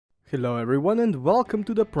Hello everyone and welcome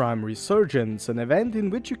to the Prime Resurgence, an event in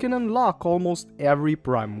which you can unlock almost every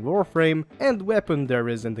Prime Warframe and weapon there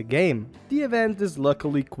is in the game. The event is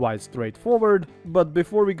luckily quite straightforward, but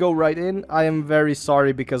before we go right in, I am very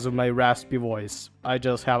sorry because of my raspy voice. I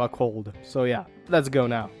just have a cold. So yeah, let's go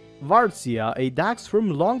now. Varzia, a Dax from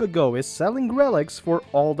long ago, is selling relics for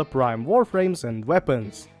all the Prime Warframes and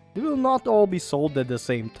weapons. They will not all be sold at the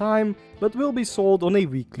same time, but will be sold on a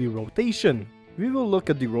weekly rotation. We will look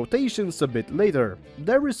at the rotations a bit later.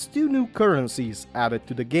 There is two new currencies added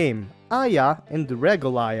to the game, Aya and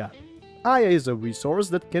Regal Aya. Aya is a resource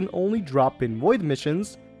that can only drop in Void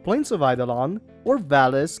missions, Plains of Eidolon, or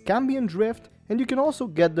Valis, Cambion Drift, and you can also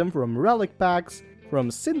get them from relic packs, from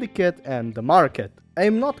Syndicate and the market. I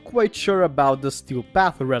am not quite sure about the Steel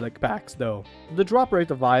Path relic packs though. The drop rate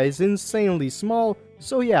of Aya is insanely small,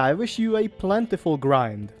 so yeah, I wish you a plentiful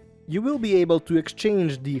grind. You will be able to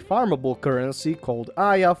exchange the farmable currency called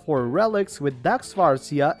Aya for relics with Dax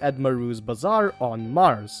Varzia at Maru's Bazaar on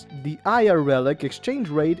Mars. The Aya relic exchange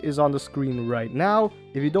rate is on the screen right now.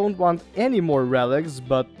 If you don't want any more relics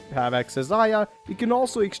but have excess Aya, you can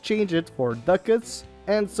also exchange it for ducats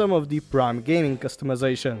and some of the Prime Gaming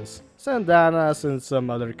customizations, sandanas and some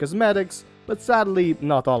other cosmetics, but sadly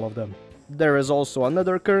not all of them. There is also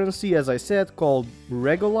another currency, as I said, called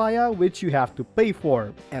Regal Aya, which you have to pay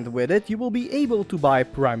for, and with it you will be able to buy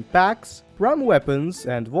Prime packs, Prime weapons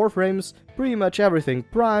and Warframes, pretty much everything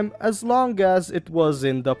Prime, as long as it was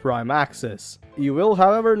in the Prime Access. You will,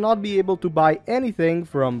 however, not be able to buy anything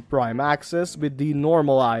from Prime Access with the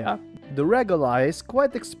normal Aya. The Regal Aya is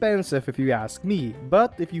quite expensive if you ask me,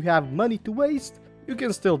 but if you have money to waste, you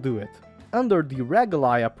can still do it. Under the Regal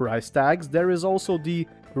Aya price tags, there is also the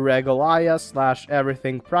Regal Aya /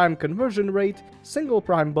 everything Prime conversion rate, single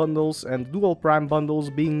Prime bundles and dual Prime bundles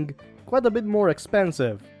being quite a bit more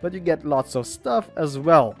expensive, but you get lots of stuff as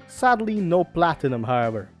well. Sadly, no platinum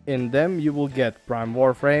however. In them you will get Prime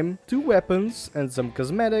Warframe, 2 weapons and some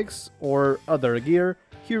cosmetics or other gear.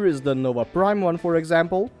 Here is the Nova Prime one for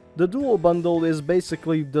example. The dual bundle is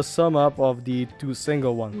basically the sum up of the 2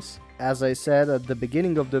 single ones. As I said at the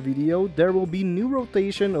beginning of the video, there will be new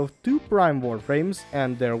rotation of 2 Prime Warframes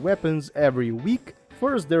and their weapons every week.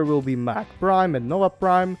 First there will be Mac Prime and Nova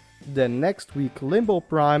Prime, then next week Limbo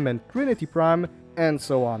Prime and Trinity Prime, and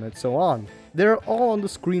so on and so on. They're all on the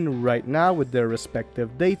screen right now with their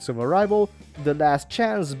respective dates of arrival, the last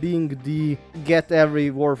chance being the get every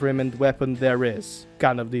Warframe and weapon there is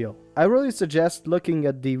kind of deal. I really suggest looking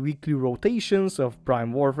at the weekly rotations of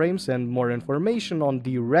Prime Warframes and more information on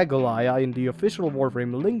the Regal Aya in the official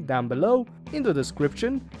Warframe link down below in the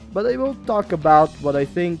description, but I will talk about what I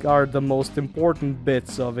think are the most important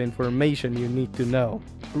bits of information you need to know.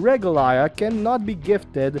 Regal Aya cannot be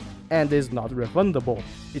gifted and is not refundable.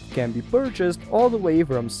 It can be purchased all the way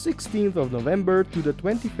from 16th of November to the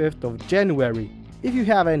 25th of January. If you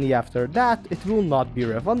have any after that, it will not be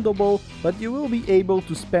refundable, but you will be able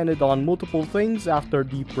to spend it on multiple things after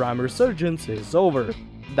the Prime Resurgence is over.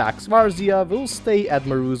 Dax Varzia will stay at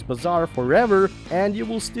Maru's Bazaar forever, and you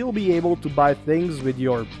will still be able to buy things with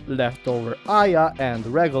your leftover Aya and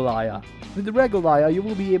Regal Aya. With the Regal Aya you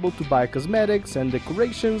will be able to buy cosmetics and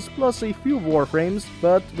decorations plus a few Warframes,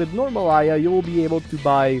 but with normal Aya you will be able to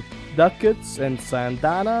buy ducats and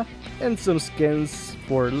sandana and some skins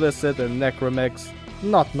for Licit and Necromix.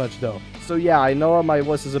 Not much though. So yeah, I know my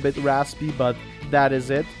voice is a bit raspy, but that is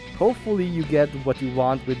it. Hopefully you get what you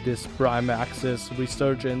want with this Prime Access,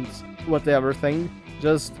 Resurgence, whatever thing.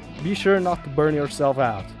 Just be sure not to burn yourself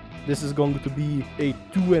out. This is going to be a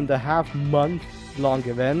 2.5 month long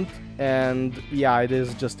event, and yeah, it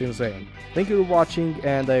is just insane. Thank you for watching,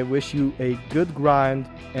 and I wish you a good grind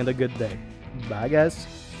and a good day. Bye guys.